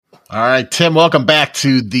All right, Tim, welcome back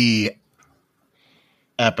to the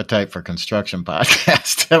Appetite for Construction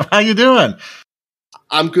podcast. Tim, how you doing?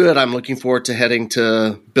 I'm good. I'm looking forward to heading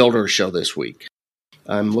to Builder Show this week.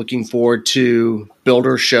 I'm looking forward to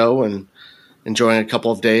Builder Show and enjoying a couple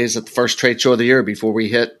of days at the first trade show of the year before we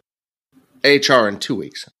hit AHR in 2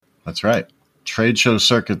 weeks. That's right. Trade show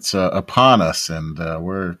circuit's upon us, and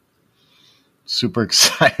we're super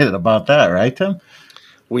excited about that, right, Tim?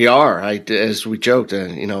 We are. As we joked,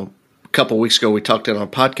 a couple of weeks ago, we talked in our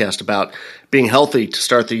podcast about being healthy to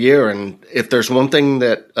start the year. And if there's one thing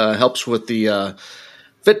that helps with the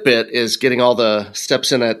Fitbit is getting all the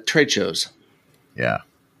steps in at trade shows. Yeah.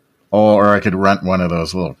 Or I could rent one of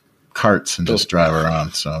those little carts and just drive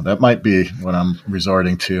around. So that might be what I'm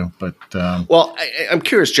resorting to. But well, I'm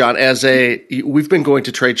curious, John, we've been going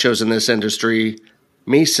to trade shows in this industry,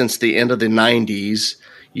 me since the end of the 90s,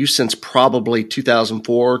 you since probably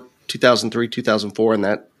 2004, 2003, 2004, and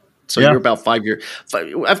that. So You're about 5 years.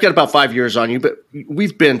 I've got about 5 years on you, but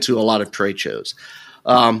we've been to a lot of trade shows.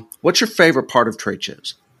 What's your favorite part of trade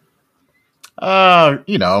shows? I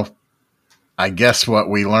guess what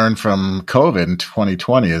we learned from COVID in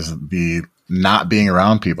 2020 is the not being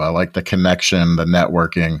around people. I like the connection, the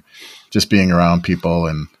networking, just being around people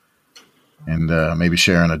and maybe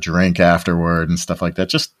sharing a drink afterward and stuff like that.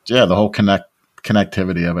 Just, the whole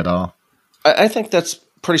connectivity of it all. I think that's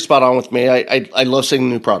pretty spot on with me. I love seeing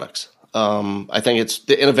new products. I think it's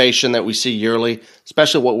the innovation that we see yearly,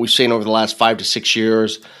 especially what we've seen over the last 5 to 6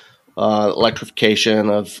 years,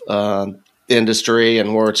 electrification of the industry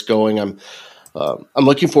and where it's going. I'm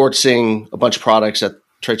looking forward to seeing a bunch of products at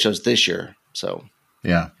trade shows this year. So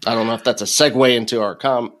yeah, I don't know if that's a segue into our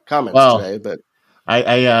comments today, but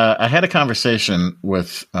I had a conversation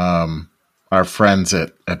with our friends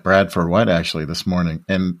at Bradford White actually this morning,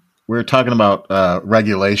 and we were talking about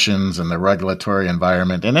regulations and the regulatory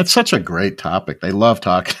environment, and it's such a great topic. They love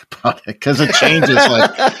talking about it because it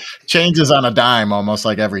changes on a dime almost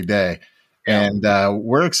like every day. Yeah. And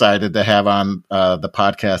we're excited to have on the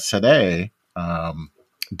podcast today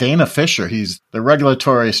Dana Fisher. He's the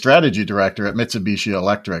regulatory strategy director at Mitsubishi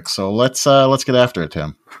Electric. So let's get after it,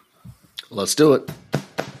 Tim. Let's do it.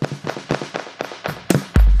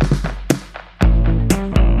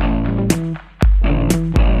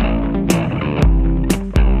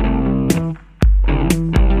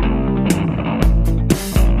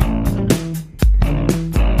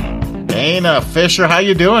 Dana Fisher, how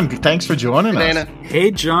you doing? Thanks for joining us. Dana. Hey,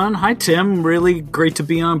 John. Hi, Tim. Really great to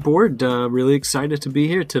be on board. Really excited to be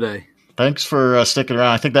here today. Thanks for sticking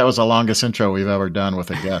around. I think that was the longest intro we've ever done with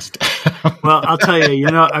a guest. Well, I'll tell you,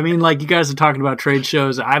 you guys are talking about trade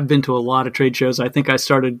shows. I've been to a lot of trade shows. I think I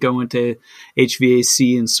started going to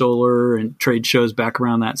HVAC and solar and trade shows back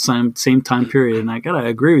around that same time period. And I got to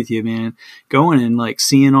agree with you, man. Going and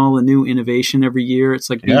seeing all the new innovation every year, it's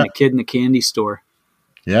like being a kid in a candy store.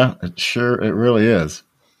 Yeah, it really is.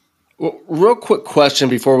 Well, real quick question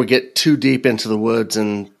before we get too deep into the woods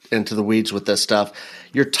and into the weeds with this stuff.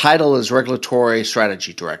 Your title is Regulatory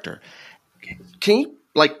Strategy Director. Can you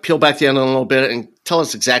peel back the onion a little bit and tell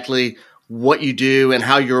us exactly what you do and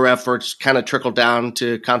how your efforts kind of trickle down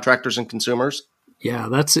to contractors and consumers? Yeah,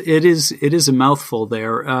 it is a mouthful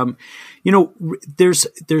there. There's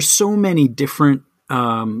so many different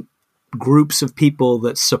groups of people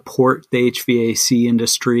that support the HVAC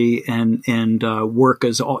industry and work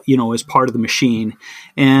as part of the machine.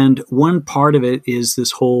 And one part of it is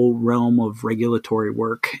this whole realm of regulatory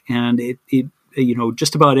work. And it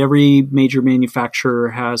just about every major manufacturer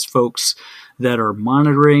has folks that are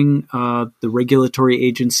monitoring the regulatory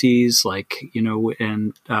agencies,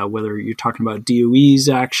 and whether you're talking about DOE's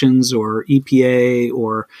actions or EPA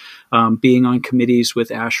or being on committees with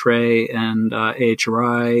ASHRAE and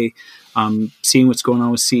AHRI, seeing what's going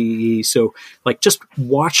on with CEE. So just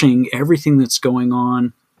watching everything that's going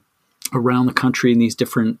on around the country in these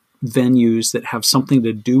different venues that have something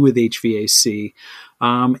to do with HVAC,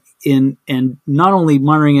 and not only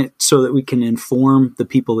monitoring it so that we can inform the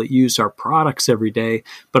people that use our products every day,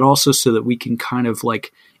 but also so that we can kind of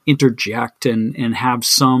interject and have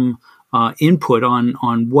some input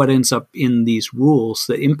on what ends up in these rules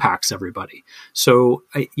that impacts everybody. So,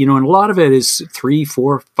 and a lot of it is 3,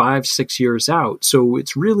 4, 5, 6 years out. So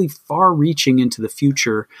it's really far reaching into the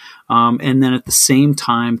future. And then at the same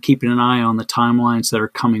time, keeping an eye on the timelines that are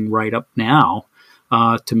coming right up now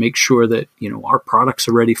to make sure that, our products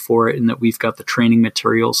are ready for it and that we've got the training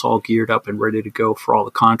materials all geared up and ready to go for all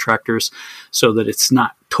the contractors so that it's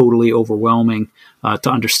not totally overwhelming to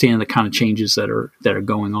understand the kind of changes that are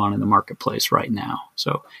going on in the marketplace right now.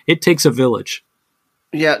 So it takes a village.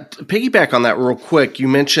 Yeah, to piggyback on that real quick. You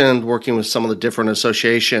mentioned working with some of the different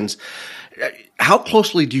associations. How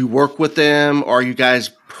closely do you work with them? Are you guys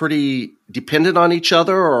pretty dependent on each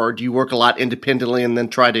other, or do you work a lot independently and then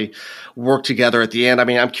try to work together at the end? I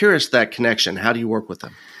mean, I'm curious that connection. How do you work with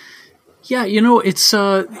them? Yeah, it's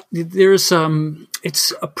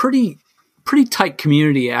it's a pretty tight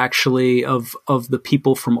community actually of the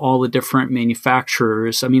people from all the different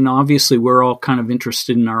manufacturers. I mean, obviously we're all kind of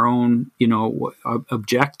interested in our own,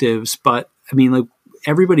 objectives, but I mean, like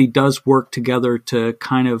everybody does work together to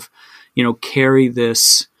kind of, carry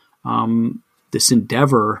this this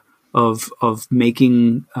endeavor of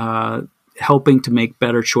making helping to make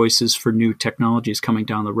better choices for new technologies coming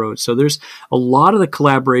down the road. So there's a lot of the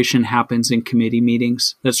collaboration happens in committee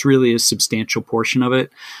meetings. That's really a substantial portion of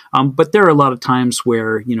it. But there are a lot of times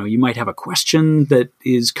where, you might have a question that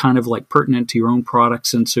is kind of like pertinent to your own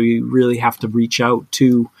products. And so you really have to reach out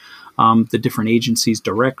to the different agencies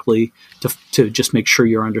directly to just make sure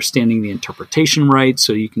you're understanding the interpretation right,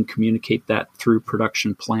 so you can communicate that through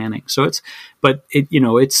production planning. So it's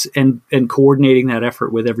coordinating that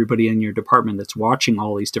effort with everybody in your department that's watching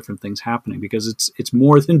all these different things happening, because it's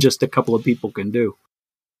more than just a couple of people can do.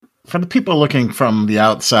 For the people looking from the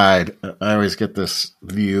outside, I always get this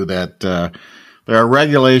view that there are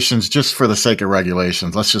regulations just for the sake of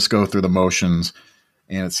regulations. Let's just go through the motions,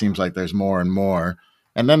 and it seems like there's more and more.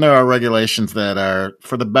 And then there are regulations that are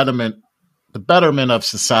for the betterment of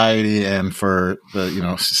society and for the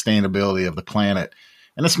sustainability of the planet.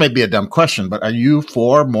 And this may be a dumb question, but are you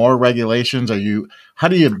for more regulations? How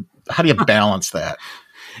do you balance that?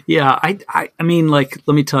 Yeah, I mean, like,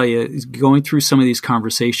 let me tell you, going through some of these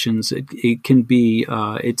conversations, it can be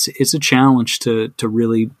it's a challenge to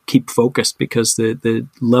really keep focused, because the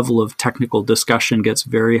level of technical discussion gets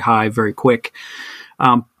very high very quick.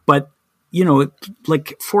 But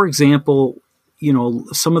like, for example,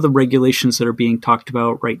 some of the regulations that are being talked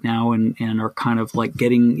about right now and are kind of like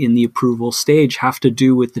getting in the approval stage have to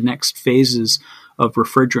do with the next phases of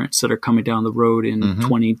refrigerants that are coming down the road in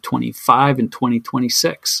 2025 and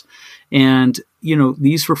 2026. And,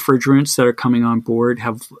 these refrigerants that are coming on board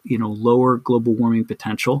have, lower global warming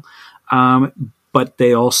potential. But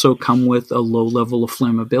they also come with a low level of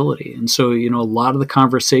flammability. And so, a lot of the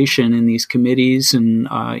conversation in these committees and,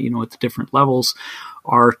 at the different levels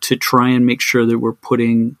are to try and make sure that we're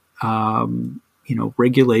putting,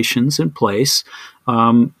 regulations in place,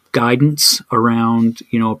 guidance around,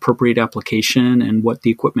 appropriate application and what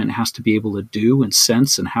the equipment has to be able to do and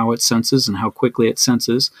sense and how it senses and how quickly it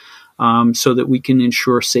senses, so that we can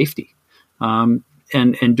ensure safety, and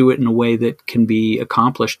do it in a way that can be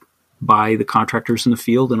accomplished by the contractors in the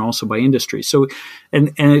field and also by industry. So,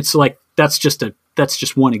 and it's like, that's just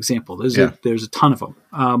one example. There's a ton of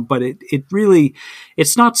them. But it really,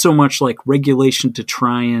 it's not so much like regulation to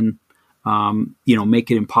try and, make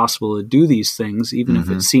it impossible to do these things, even if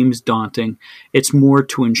it seems daunting. It's more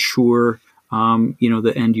to ensure,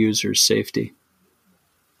 the end user's safety.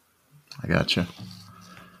 I gotcha.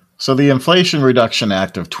 So the Inflation Reduction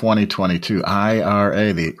Act of 2022,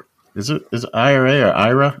 IRA, Is it IRA or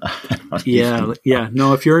IRA? Yeah.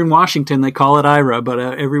 No, if you're in Washington, they call it IRA, but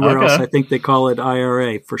everywhere else, I think they call it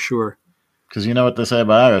IRA for sure. Because you know what they say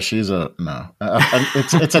about IRA?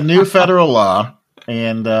 It's a new federal law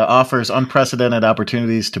and offers unprecedented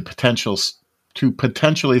opportunities to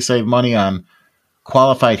potentially save money on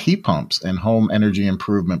qualified heat pumps and home energy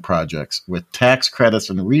improvement projects with tax credits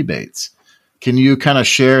and rebates. Can you kind of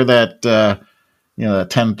share that? That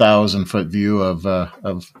 10,000-foot view of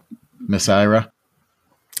Miss Ira?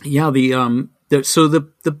 Yeah, the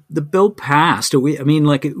bill passed. It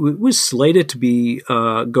was slated to be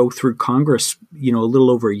go through Congress, a little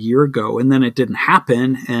over a year ago, and then it didn't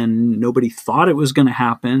happen, and nobody thought it was going to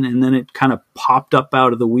happen, and then it kind of popped up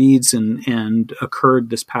out of the weeds and occurred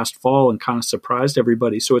this past fall and kind of surprised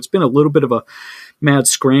everybody. So it's been a little bit of a mad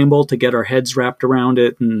scramble to get our heads wrapped around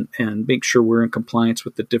it and make sure we're in compliance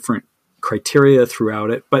with the different criteria throughout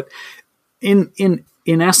it. But in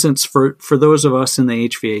essence, for those of us in the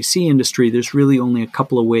HVAC industry, there's really only a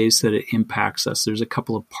couple of ways that it impacts us. There's a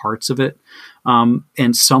couple of parts of it.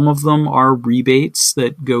 And some of them are rebates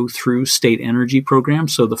that go through state energy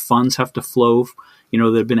programs. So the funds have to flow,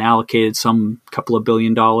 that have been allocated, some couple of $1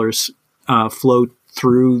 billion flow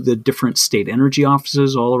through the different state energy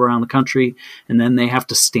offices all around the country. And then they have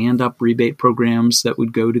to stand up rebate programs that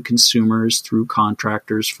would go to consumers through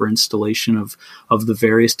contractors for installation of the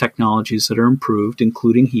various technologies that are improved,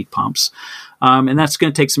 including heat pumps. And that's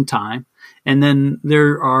going to take some time. And then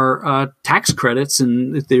there are tax credits,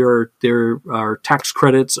 and there are tax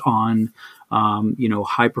credits on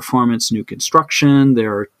high performance new construction.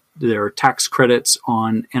 There are there are tax credits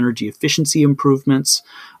on energy efficiency improvements,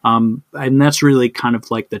 and that's really kind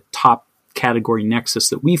of like the top category nexus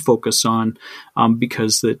that we focus on,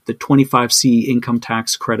 because the 25C income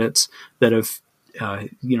tax credits that have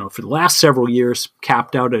for the last several years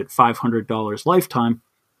capped out at $500 lifetime,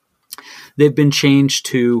 they've been changed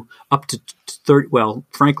to up to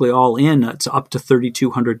frankly, all in, it's up to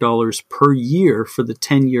 $3,200 per year for the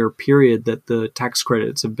 10-year period that the tax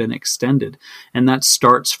credits have been extended. And that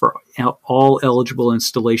starts for all eligible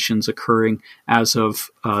installations occurring as of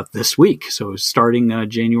this week. So starting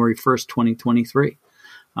January 1st, 2023.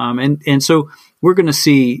 And so we're going to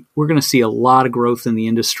see a lot of growth in the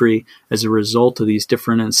industry as a result of these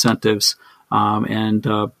different incentives.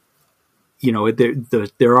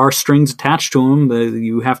 There are strings attached to them.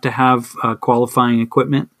 You have to have qualifying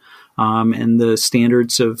equipment, and the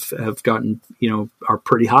standards have gotten, are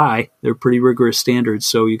pretty high. They're pretty rigorous standards.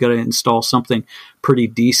 So you got to install something pretty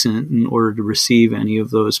decent in order to receive any of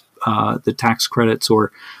those the tax credits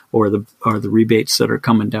or the rebates that are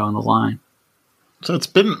coming down the line. So it's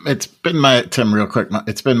been my, Tim, real quick.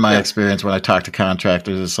 It's been my experience when I talk to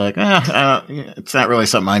contractors. It's like, it's not really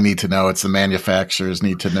something I need to know. It's the manufacturers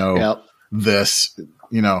need to know this.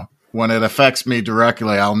 When it affects me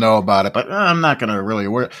directly, I'll know about it, but I'm not going to really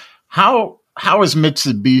worry. How is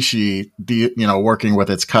Mitsubishi, working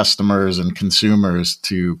with its customers and consumers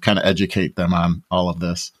to kind of educate them on all of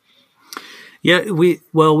this? Yeah, we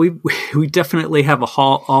definitely have a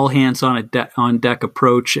all hands on deck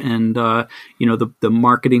approach, and the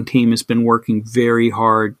marketing team has been working very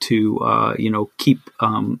hard to keep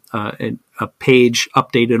a page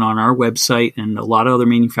updated on our website, and a lot of other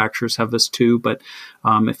manufacturers have this too. But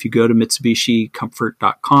if you go to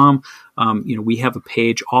MitsubishiComfort.com, we have a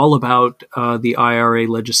page all about the IRA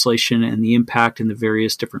legislation and the impact and the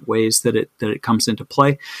various different ways that it comes into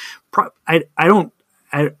play.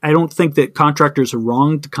 I don't think that contractors are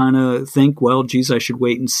wrong to kind of think, well, geez, I should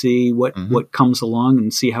wait and see what comes along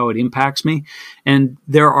and see how it impacts me. And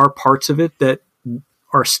there are parts of it that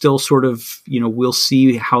are still sort of, we'll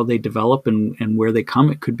see how they develop and where they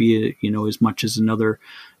come. It could be, as much as another,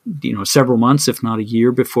 several months, if not a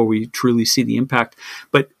year, before we truly see the impact.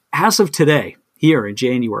 But as of today, here in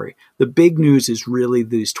January, the big news is really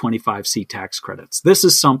these 25C tax credits. This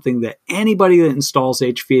is something that anybody that installs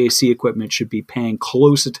HVAC equipment should be paying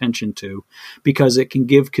close attention to, because it can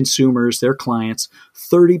give consumers, their clients,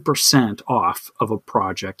 30% off of a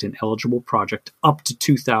project, an eligible project, up to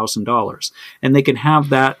 $2,000. And they can have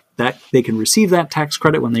that they can receive that tax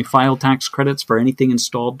credit when they file tax credits for anything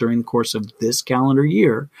installed during the course of this calendar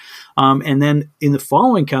year. And then in the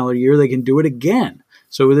following calendar year, they can do it again.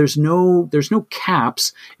 So there's no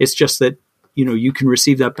caps. It's just that, you can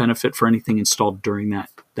receive that benefit for anything installed during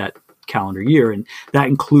that calendar year. And that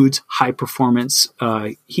includes high performance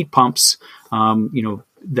heat pumps,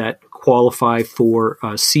 that qualify for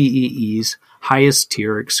CEE's highest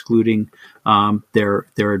tier, excluding their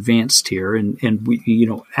advanced tier. And we,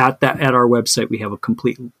 at our website, we have a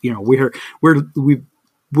complete,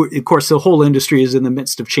 of course, the whole industry is in the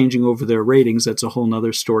midst of changing over their ratings. That's a whole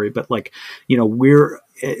nother story. But we're,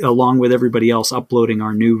 along with everybody else, uploading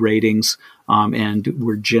our new ratings, and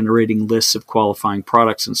we're generating lists of qualifying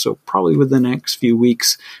products. And so probably within the next few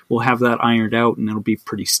weeks, we'll have that ironed out and it'll be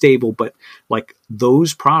pretty stable. But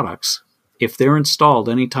those products, if they're installed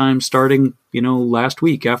anytime starting, last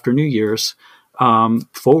week after New Year's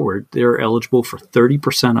forward, they're eligible for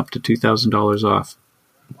 30% up to $2,000 off.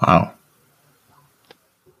 Wow.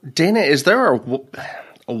 Dana, is there a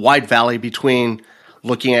wide valley between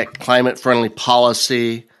looking at climate-friendly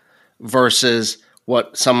policy versus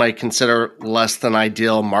what some might consider less than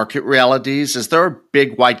ideal market realities? Is there a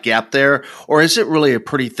big, wide gap there, or is it really a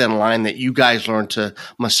pretty thin line that you guys learn to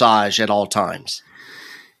massage at all times?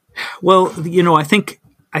 Well, I think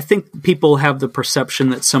people have the perception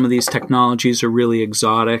that some of these technologies are really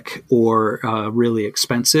exotic or really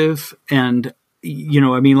expensive, and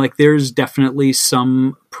there's definitely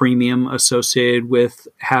some premium associated with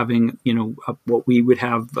having, what we would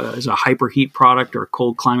have as a hyperheat product or a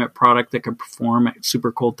cold climate product that can perform at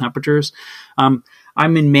super cold temperatures. I'm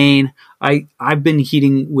in Maine. I've been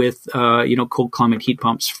heating with, cold climate heat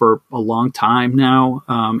pumps for a long time now.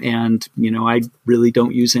 And I really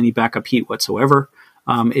don't use any backup heat whatsoever.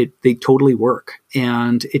 They totally work,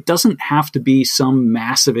 and it doesn't have to be some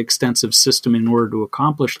massive extensive system in order to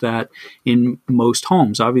accomplish that in most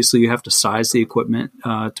homes. Obviously you have to size the equipment,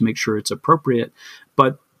 to make sure it's appropriate,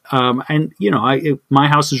 but, my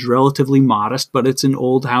house is relatively modest, but it's an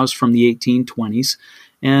old house from the 1820s,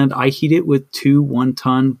 and I heat it with 2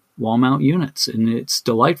 1-ton wall mount units, and it's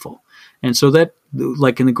delightful. And so that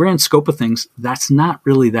like in the grand scope of things, that's not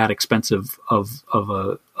really that expensive of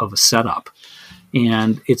a setup.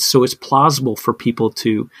 And it's plausible for people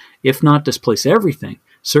to, if not displace everything,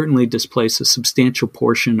 certainly displace a substantial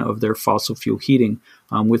portion of their fossil fuel heating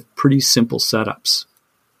with pretty simple setups.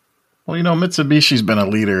 Well, Mitsubishi's been a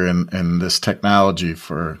leader in this technology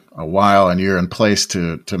for a while, and you're in place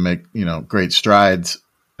to make, great strides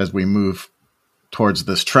as we move towards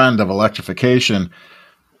this trend of electrification.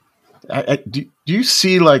 Do you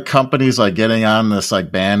see like companies like getting on this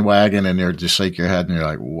like bandwagon, and you're just shake your head and you're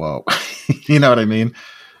like, whoa, you know what I mean?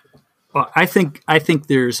 Well, I think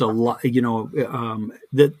there's a lot,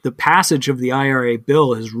 the passage of the IRA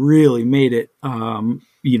bill has really made it,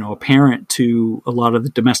 apparent to a lot of the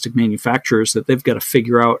domestic manufacturers that they've got to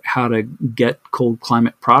figure out how to get cold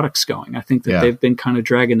climate products going. I think that they've been kind of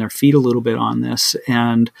dragging their feet a little bit on this.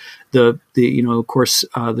 And the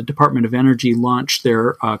Department of Energy launched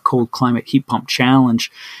their cold climate heat pump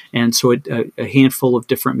challenge. And so a handful of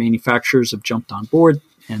different manufacturers have jumped on board,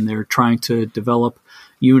 and they're trying to develop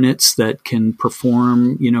units that can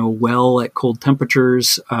perform, well at cold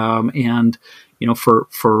temperatures, and for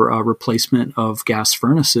replacement of gas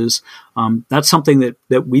furnaces. That's something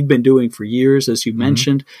that we've been doing for years, as you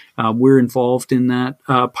mentioned. We're involved in that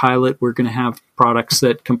pilot. We're going to have products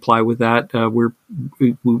that comply with that. We're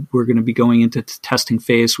going to be going into testing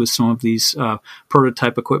phase with some of these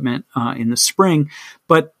prototype equipment in the spring.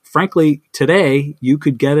 But frankly, today you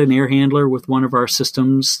could get an air handler with one of our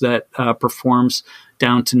systems that performs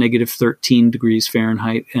down to negative 13 degrees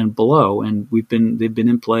Fahrenheit and below, and they've been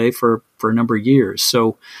in play for a number of years.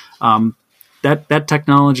 So that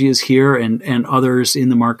technology is here, and others in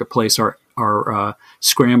the marketplace are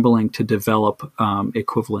scrambling to develop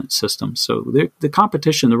equivalent systems. So the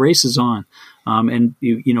competition, the race is on, and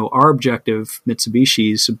our objective,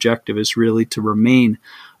 Mitsubishi's objective, is really to remain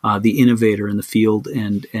the innovator in the field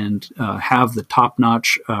and have the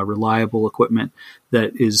top-notch, reliable equipment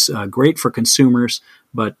that is great for consumers,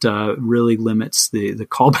 but really limits the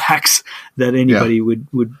callbacks that anybody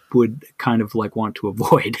would kind of like want to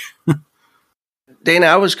avoid. Dana,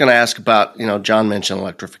 I was going to ask about, John mentioned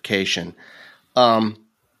electrification.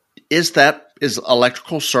 Is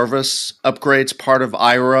electrical service upgrades part of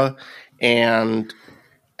IRA? And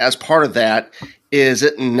as part of that, is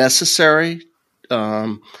it necessary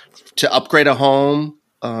to upgrade a home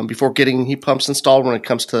before getting heat pumps installed when it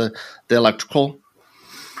comes to the electrical?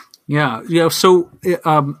 Yeah. So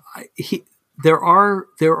there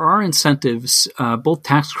are incentives, both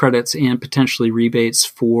tax credits and potentially rebates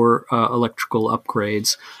for electrical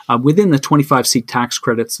upgrades. Within the 25C tax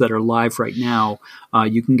credits that are live right now,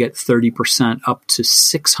 you can get 30% up to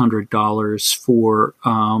 $600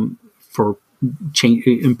 for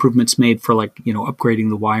improvements made for upgrading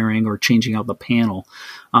the wiring or changing out the panel.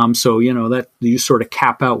 So that you sort of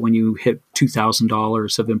cap out when you hit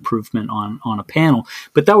 $2,000 of improvement on a panel.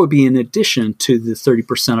 But that would be in addition to the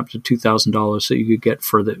 30% up to $2,000 that you could get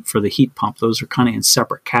for the heat pump. Those are kind of in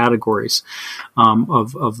separate categories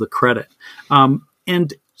of the credit.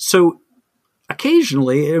 And so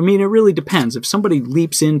occasionally, it really depends. If somebody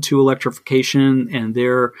leaps into electrification and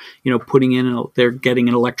they're, they're getting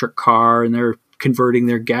an electric car and they're converting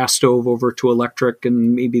their gas stove over to electric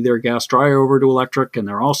and maybe their gas dryer over to electric, and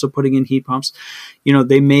they're also putting in heat pumps,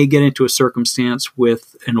 they may get into a circumstance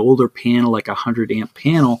with an older panel, like a 100 amp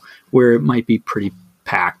panel, where it might be pretty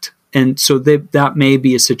packed. And so that may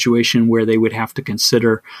be a situation where they would have to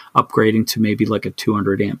consider upgrading to maybe like a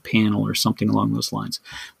 200 amp panel or something along those lines.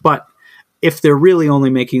 But if they're really only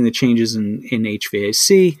making the changes in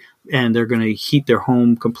HVAC and they're going to heat their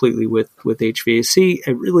home completely with HVAC,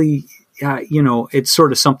 it really, it's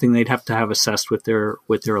sort of something they'd have to have assessed with their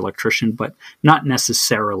electrician, but not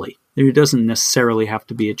necessarily. There doesn't necessarily have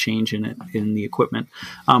to be a change in the equipment.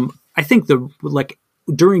 I think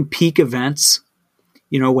during peak events,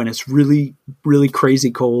 when it's really, really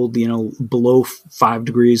crazy cold, below 5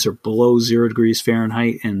 degrees or below 0 degrees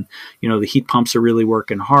Fahrenheit, and, the heat pumps are really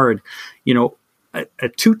working hard, a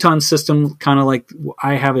 2-ton system, kind of like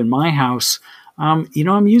I have in my house, I'm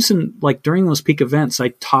using, during those peak events, I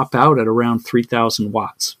top out at around 3,000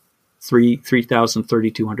 watts.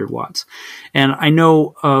 3,200 watts. And I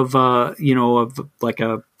know of like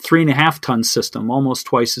a 3.5-ton system, almost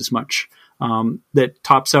twice as much, that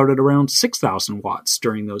tops out at around 6,000 watts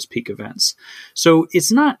during those peak events. So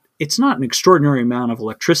it's not an extraordinary amount of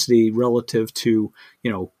electricity relative to,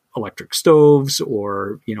 electric stoves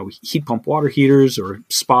or, heat pump water heaters or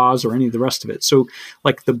spas or any of the rest of it. So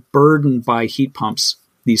the burden by heat pumps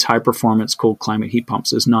these high performance cold climate heat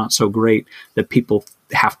pumps is not so great that people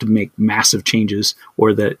have to make massive changes,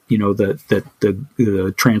 or that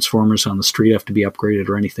the transformers on the street have to be upgraded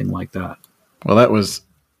or anything like that. Well, that was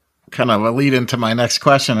kind of a lead into my next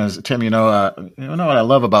question. Is Tim, you know what I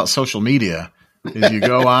love about social media is you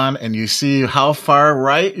go on and you see how far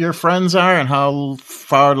right your friends are and how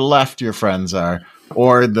far left your friends are,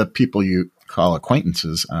 or the people you call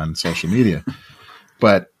acquaintances on social media.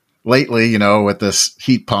 But lately, you know, with this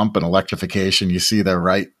heat pump and electrification, you see the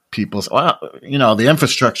right people's, well, you know, the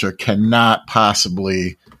infrastructure cannot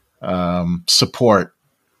possibly support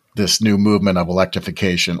this new movement of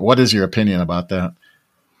electrification. What is your opinion about that?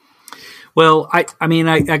 Well, I mean,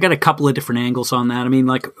 I got a couple of different angles on that. I mean,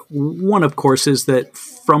 like, one, of course, is that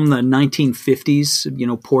from the 1950s, you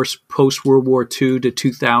know, post World War II to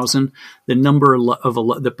 2000, the number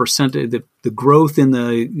of the percentage, the growth in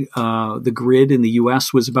the grid in the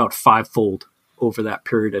U.S. was about fivefold over that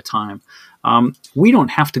period of time. We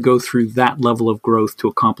don't have to go through that level of growth to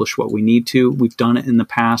accomplish what we need to. We've done it in the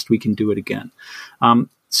past. We can do it again.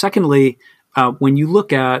 Secondly, when you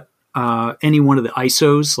look at any one of the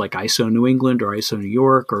ISOs, like ISO New England or ISO New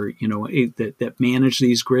York, or, you know, that manage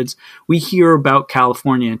these grids, we hear about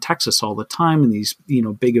California and Texas all the time in these, you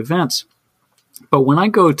know, big events. But when I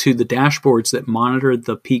go to the dashboards that monitor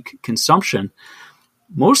the peak consumption,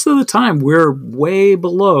 most of the time we're way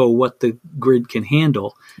below what the grid can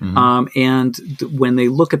handle. Mm-hmm. And when they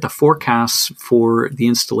look at the forecasts for the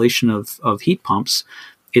installation of heat pumps,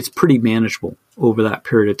 it's pretty manageable over that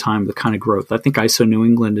period of time, the kind of growth. I think ISO New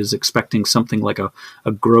England is expecting something like a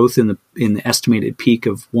growth in the estimated peak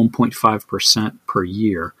of 1.5% per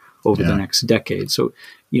year over the next decade. So,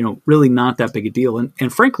 you know, really not that big a deal.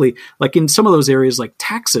 And frankly, like in some of those areas like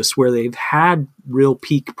Texas, where they've had real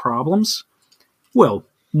peak problems, well,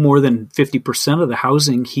 more than 50% of the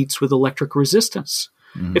housing heats with electric resistance.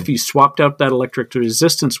 Mm-hmm. If you swapped out that electric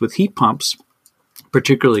resistance with heat pumps,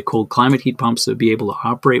 particularly cold climate heat pumps that would be able to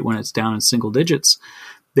operate when it's down in single digits,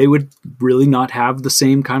 they would really not have the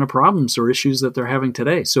same kind of problems or issues that they're having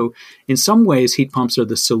today. So in some ways, heat pumps are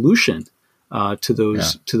the solution to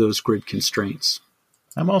those grid constraints.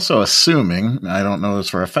 I'm also assuming, I don't know this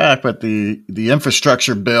for a fact, but the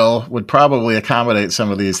infrastructure bill would probably accommodate some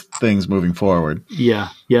of these things moving forward. Yeah,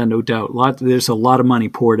 no doubt. There's a lot of money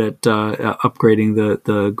poured at upgrading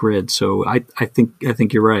the grid. So I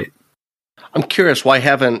think you're right. I'm curious, why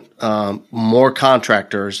haven't more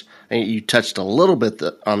contractors, and you touched a little bit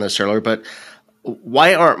on this earlier, but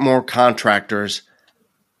why aren't more contractors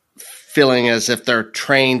feeling as if they're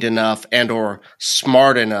trained enough and or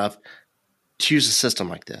smart enough to use a system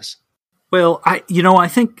like this? Well, I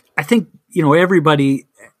think everybody,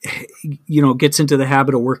 gets into the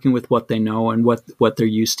habit of working with what they know and what they're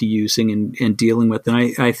used to using and dealing with.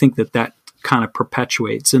 And I think that kind of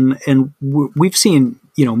perpetuates. And we've seen,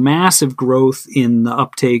 massive growth in the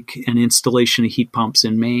uptake and installation of heat pumps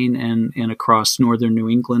in Maine and across northern New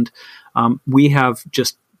England. We have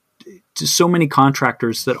just so many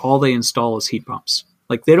contractors that all they install is heat pumps.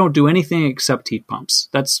 Like, they don't do anything except heat pumps.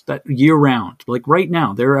 That's that year round. Like right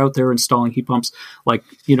now, they're out there installing heat pumps, like,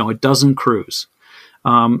 a dozen crews.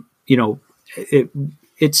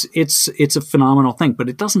 It's a phenomenal thing, but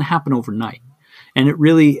it doesn't happen overnight. And it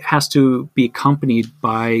really has to be accompanied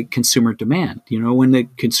by consumer demand. When the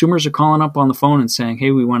consumers are calling up on the phone and saying,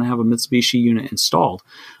 hey, we want to have a Mitsubishi unit installed,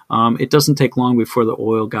 it doesn't take long before the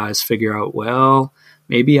oil guys figure out, well,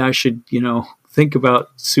 maybe I should, think about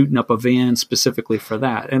suiting up a van specifically for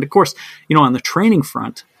that. And of course, on the training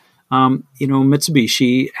front,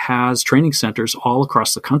 Mitsubishi has training centers all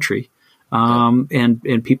across the country.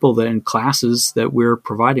 And people that in classes that we're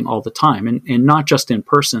providing all the time, and not just in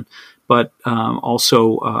person, but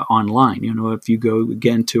also online. If you go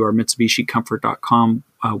again to our MitsubishiComfort.com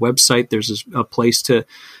website, there's a place to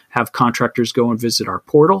have contractors go and visit our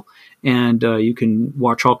portal, and you can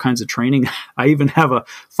watch all kinds of training. I even have a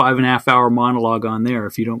 5.5 hour monologue on there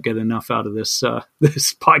if you don't get enough out of this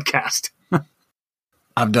this podcast.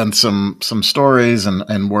 I've done some stories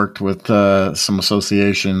and worked with some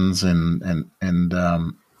associations and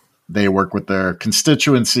they work with their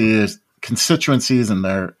constituencies and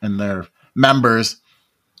their members.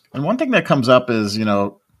 And one thing that comes up is,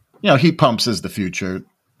 heat pumps is the future.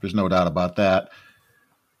 There's no doubt about that.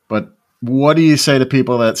 But what do you say to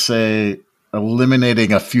people that say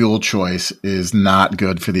eliminating a fuel choice is not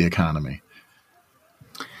good for the economy?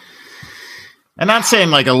 And not saying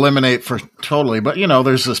like eliminate for totally, but,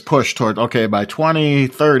 there's this push toward, okay, by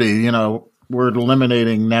 2030, we're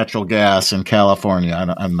eliminating natural gas in California. I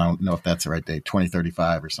don't know if that's the right date,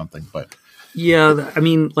 2035 or something. But Yeah, I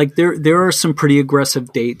mean, like there are some pretty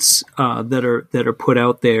aggressive dates that are put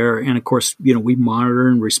out there, and of course, we monitor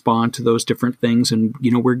and respond to those different things, and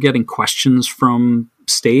we're getting questions from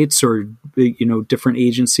states or different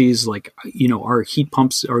agencies like are heat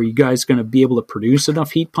pumps, are you guys going to be able to produce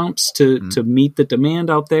enough heat pumps to meet the demand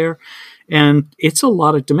out there? And it's a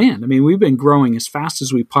lot of demand. I mean, we've been growing as fast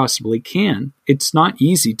as we possibly can. It's not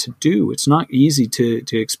easy to do. It's not easy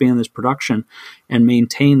to expand this production and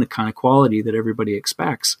maintain the kind of quality that everybody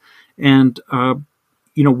expects. And,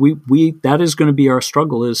 we that is going to be our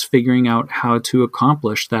struggle, is figuring out how to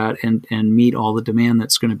accomplish that and meet all the demand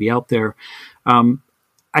that's going to be out there.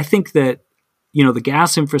 I think that, the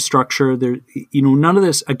gas infrastructure, none of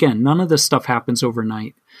this stuff happens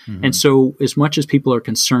overnight. Mm-hmm. And so as much as people are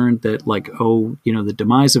concerned that the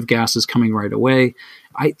demise of gas is coming right away,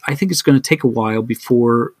 I think it's going to take a while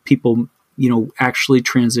before people, actually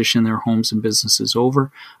transition their homes and businesses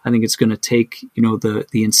over. I think it's going to take, the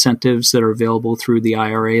incentives that are available through the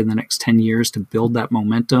IRA in the next 10 years to build that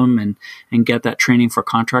momentum and get that training for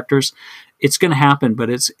contractors. It's going to happen, but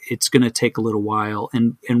it's going to take a little while.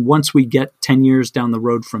 And once we get 10 years down the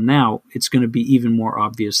road from now, it's going to be even more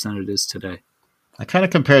obvious than it is today. I kind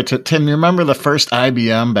of compare it to, Tim, you remember the first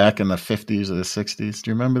IBM back in the 50s or the 60s?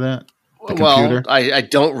 Do you remember that? The computer? Well, I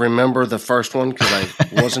don't remember the first one because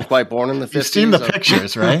I wasn't quite born in the 50s. You've seen the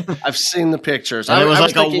pictures, right? I've seen the pictures. And it was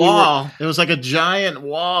like a wall. It was like a giant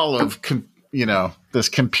wall of, this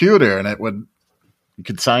computer, and you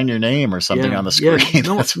could sign your name or something on the screen.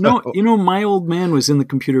 Yeah. My old man was in the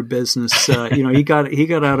computer business. He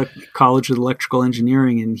got out of college with electrical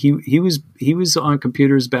engineering, and he was on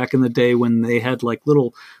computers back in the day when they had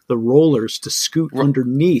the rollers to scoot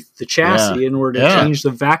underneath the chassis in order to change the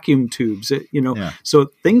vacuum tubes. So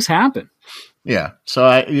things happen. Yeah. So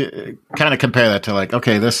I kind of compare that to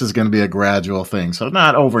okay, this is going to be a gradual thing. So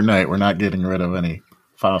not overnight. We're not getting rid of any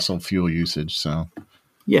fossil fuel usage. So.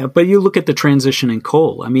 Yeah, but you look at the transition in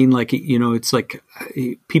coal. I mean, it's like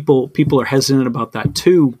people are hesitant about that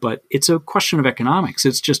too, but it's a question of economics.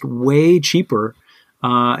 It's just way cheaper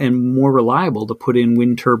and more reliable to put in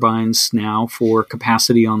wind turbines now for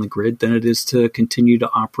capacity on the grid than it is to continue to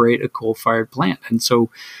operate a coal-fired plant. And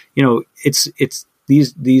so, it's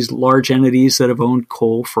these large entities that have owned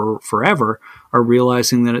coal for forever are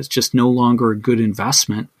realizing that it's just no longer a good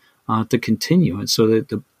investment to continue. And so that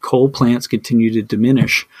the coal plants continue to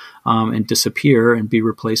diminish and disappear and be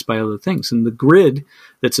replaced by other things. And the grid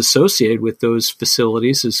that's associated with those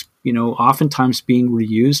facilities is, oftentimes being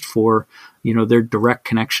reused for, their direct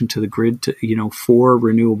connection to the grid to, for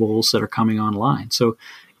renewables that are coming online. So,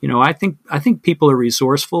 I think people are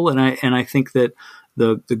resourceful, and I think that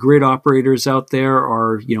the grid operators out there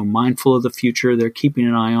are, mindful of the future. They're keeping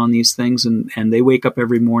an eye on these things, and they wake up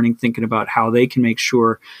every morning thinking about how they can make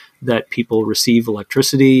sure that people receive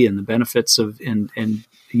electricity and the benefits of, and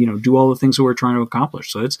do all the things that we're trying to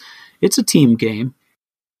accomplish. So it's a team game.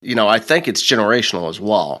 I think it's generational as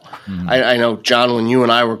well. Mm-hmm. I know, John, when you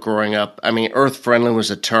and I were growing up, I mean, earth friendly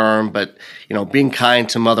was a term, but, being kind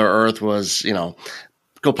to Mother Earth was,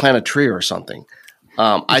 go plant a tree or something.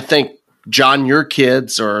 I think, John, your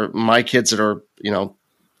kids or my kids that are,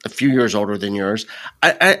 a few years older than yours,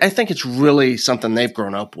 I think it's really something they've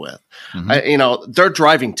grown up with. Mm-hmm. They're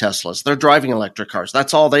driving Teslas. They're driving electric cars.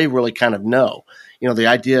 That's all they really kind of know. The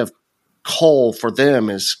idea of coal for them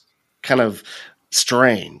is kind of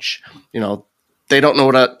strange. They don't know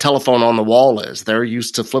what a telephone on the wall is. They're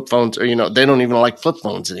used to flip phones, or, they don't even like flip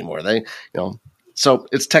phones anymore. So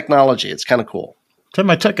it's technology. It's kind of cool. Tim,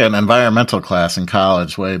 I took an environmental class in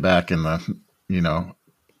college way back in the,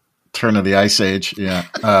 turn of the ice age. Yeah.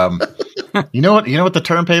 You know what the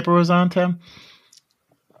term paper was on, Tim?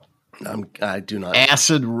 I do not.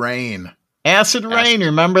 Acid rain. Acid rain. You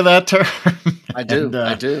remember that term? I do.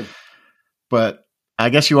 I do. But I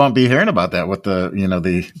guess you won't be hearing about that with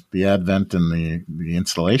the advent and the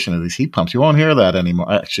installation of these heat pumps. You won't hear that anymore.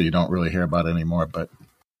 Actually, you don't really hear about it anymore, but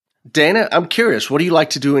Dana, I'm curious, what do you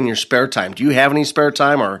like to do in your spare time? Do you have any spare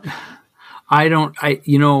time, or? I don't,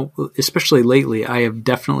 especially lately, I have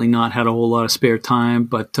definitely not had a whole lot of spare time,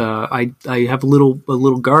 but I have a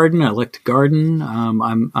little garden. I like to garden.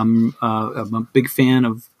 I'm a big fan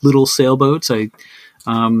of little sailboats. I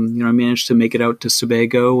managed to make it out to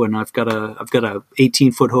Sebago, and I've got a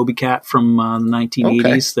 18-foot Hobie Cat from the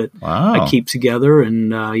 1980s that I keep together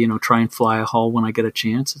and try and fly a hull when I get a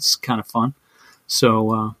chance. It's kind of fun.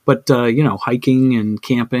 So, hiking and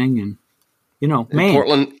camping and, Maine.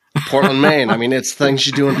 Portland, Maine. I mean, it's things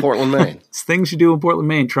you do in Portland, Maine. It's things you do in Portland,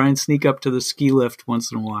 Maine. Try and sneak up to the ski lift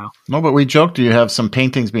once in a while. No, but we joked you have some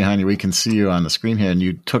paintings behind you. We can see you on the screen here, and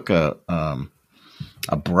you took a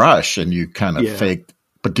a brush and you kind of Yeah. faked.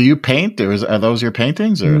 But do you paint? Are those your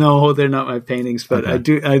paintings? Or? No, they're not my paintings, but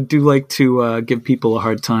Okay. I do like to give people a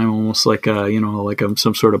hard time, almost like I'm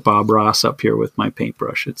some sort of Bob Ross up here with my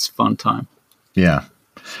paintbrush. It's a fun time. Yeah.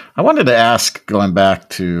 I wanted to ask, going back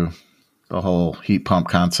to the whole heat pump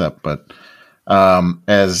concept, but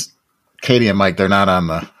as Katie and Mike, they're not on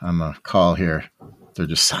the call here. They're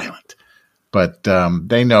just silent. But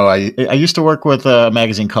they know I used to work with a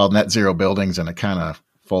magazine called Net Zero Buildings, and it kind of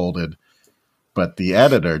folded. But the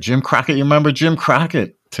editor, Jim Crockett, you remember Jim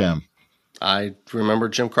Crockett, Tim? I remember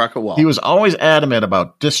Jim Crockett well. He was always adamant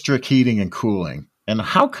about district heating and cooling. And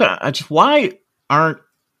why aren't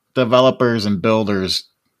developers and builders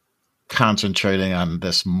concentrating on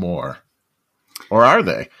this more? Or are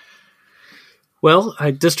they? Well,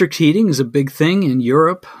 district heating is a big thing in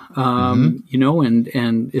Europe, and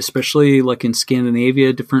especially like in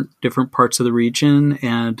Scandinavia, different parts of the region.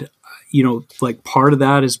 And, like part of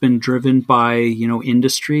that has been driven by,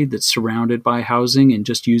 industry that's surrounded by housing and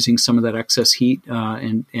just using some of that excess heat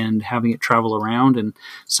and having it travel around. And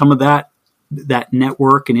some of that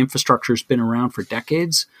network and infrastructure has been around for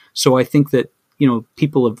decades. So I think that,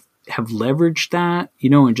 people have leveraged that,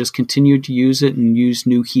 and just continued to use it and use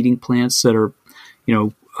new heating plants that are,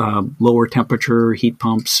 lower temperature heat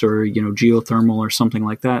pumps or, geothermal or something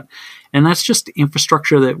like that. And that's just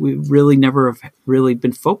infrastructure that we really never have really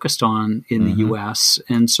been focused on in the U.S.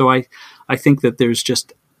 And so I think that there's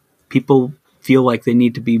just people feel like they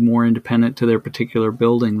need to be more independent to their particular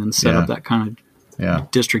building than set up that kind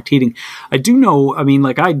of district heating. I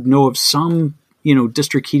know of some,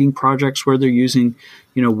 district heating projects where they're using,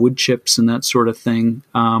 wood chips and that sort of thing.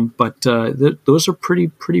 But those are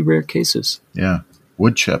pretty rare cases. Yeah.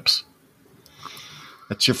 Wood chips.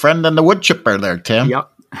 That's your friend and the wood chipper there, Tim.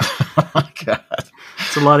 Yep. Oh my God.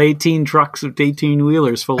 It's a lot of 18 trucks with 18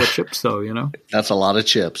 wheelers full of chips, though, That's a lot of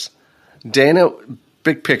chips. Dana,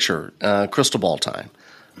 big picture, crystal ball time.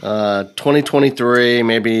 2023,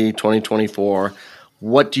 maybe 2024.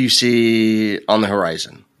 What do you see on the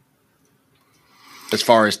horizon? As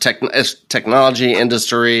far as technology,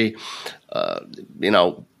 industry,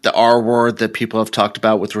 the R word that people have talked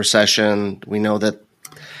about with recession. We know that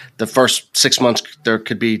the first 6 months there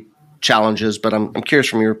could be challenges, but I'm curious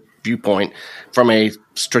from your viewpoint, from a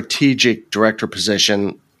strategic director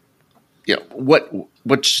position,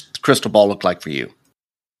 what's the crystal ball look like for you?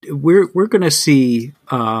 We're going to see,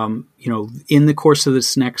 in the course of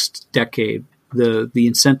this next decade, the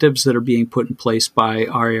incentives that are being put in place by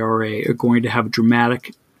IRA are going to have a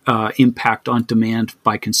dramatic impact on demand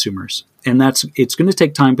by consumers. And it's going to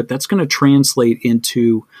take time, but that's going to translate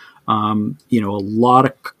into, a lot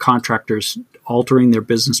of contractors altering their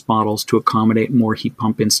business models to accommodate more heat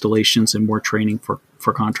pump installations and more training for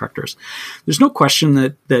contractors. There's no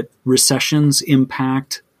question that recessions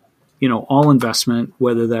impact, all investment,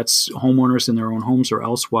 whether that's homeowners in their own homes or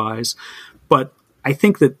elsewise. But I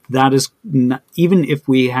think that is not, even if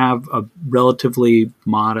we have a relatively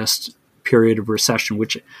modest period of recession,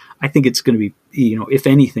 which I think it's going to be, if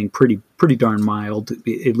anything, pretty darn mild,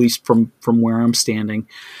 at least from where I'm standing.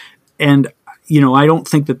 And, I don't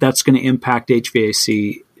think that's going to impact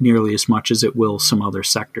HVAC nearly as much as it will some other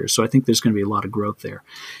sectors. So I think there's going to be a lot of growth there.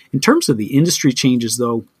 In terms of the industry changes,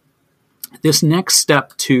 though, this next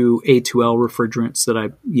step to A2L refrigerants that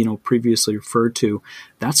I, previously referred to,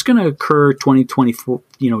 that's going to occur 2024,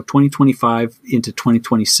 2025 into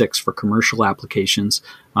 2026 for commercial applications.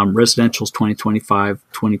 Residential's 2025,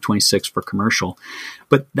 2026 for commercial.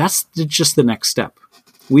 But that's just the next step.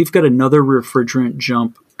 We've got another refrigerant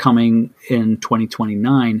jump coming in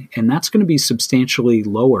 2029, and that's going to be substantially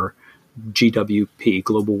lower GWP,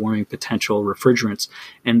 global warming potential refrigerants.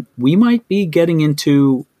 And we might be getting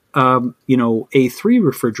into A3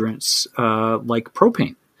 refrigerants like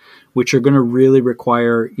propane, which are going to really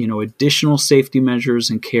require, additional safety measures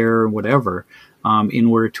and care and whatever in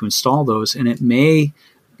order to install those. And it may,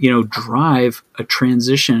 drive a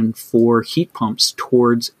transition for heat pumps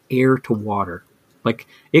towards air to water. Like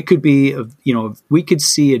it could be, we could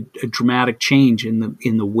see a dramatic change in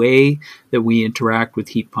the way that we interact with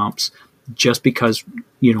heat pumps, just because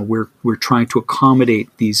we're trying to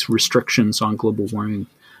accommodate these restrictions on global warming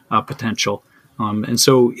potential. And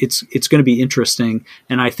so it's going to be interesting.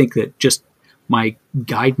 And I think that just my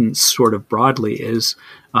guidance sort of broadly is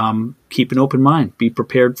keep an open mind, be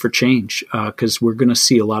prepared for change, because we're going to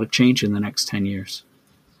see a lot of change in the next 10 years.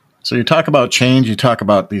 So you talk about change, you talk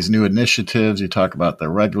about these new initiatives, you talk about the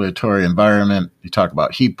regulatory environment, you talk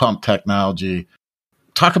about heat pump technology.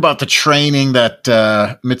 Talk about the training that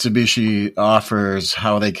Mitsubishi offers,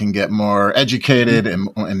 how they can get more educated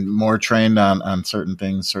and more trained on certain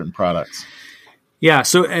things, certain products. Yeah,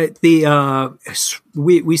 so we have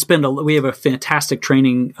a fantastic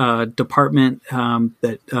training department and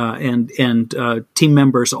team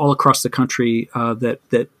members all across the country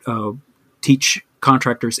that teach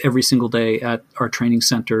contractors every single day at our training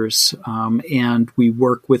centers, and we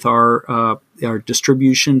work with our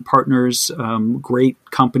distribution partners, great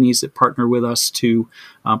companies that partner with us to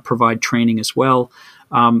provide training as well.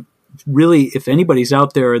 Really, if anybody's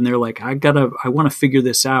out there and they're like, I want to figure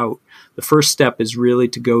this out, the first step is really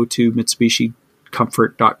to go to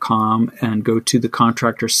MitsubishiComfort.com and go to the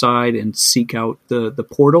contractor side and seek out the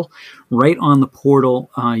portal. Right on the portal,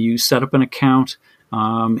 you set up an account.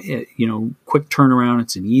 Quick turnaround.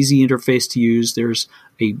 It's an easy interface to use. There's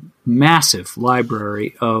a massive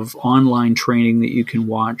library of online training that you can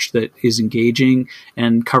watch that is engaging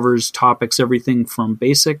and covers topics, everything from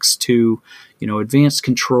basics to, advanced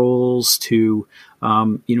controls to,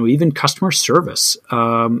 even customer service.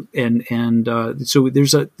 So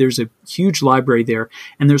there's a huge library there.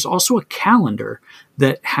 And there's also a calendar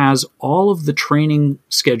that has all of the training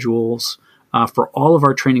schedules for all of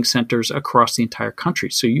our training centers across the entire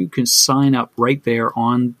country. So you can sign up right there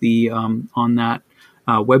on the on that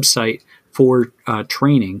website for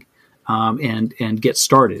training and get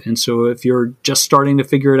started. And so if you're just starting to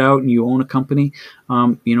figure it out and you own a company,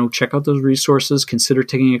 check out those resources, consider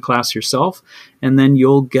taking a class yourself, and then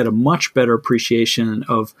you'll get a much better appreciation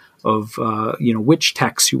of which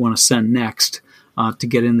techs you want to send next to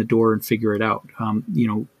get in the door and figure it out.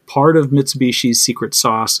 Part of Mitsubishi's secret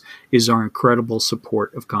sauce is our incredible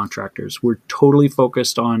support of contractors. We're totally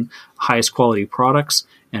focused on highest quality products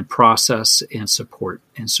and process and support.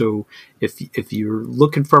 And so if you're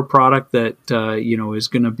looking for a product that is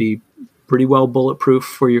going to be pretty well bulletproof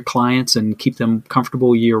for your clients and keep them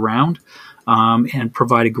comfortable year round and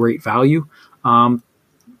provide a great value,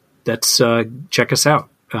 check us out.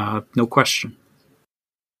 No question.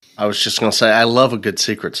 I was just going to say, I love a good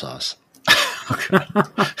secret sauce.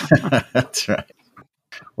 That's right.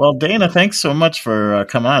 Well, Dana, thanks so much for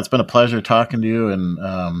coming on. It's been a pleasure talking to you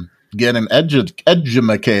and getting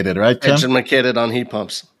edumacated, right, Tim? Edumacated on heat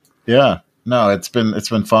pumps. Yeah. No, it's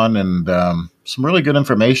been fun and some really good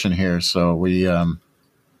information here. So we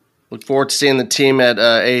look forward to seeing the team at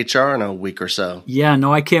AHR in a week or so. Yeah,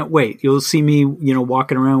 no, I can't wait. You'll see me,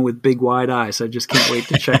 walking around with big wide eyes. I just can't wait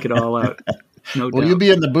to check it all out. No doubt. Will you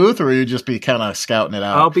be in the booth or will you just be kind of scouting it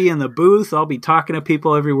out? I'll be in the booth. I'll be talking to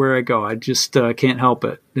people everywhere I go. I just can't help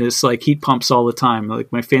it. It's like heat pumps all the time.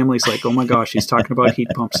 Like my family's like, oh my gosh, he's talking about heat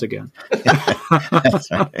pumps again.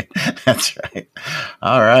 That's right. That's right.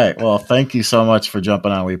 All right. Well, thank you so much for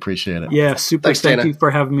jumping on. We appreciate it. Yeah, super. Thanks, Thank Dana. you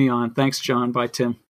for having me on. Thanks, John. Bye, Tim.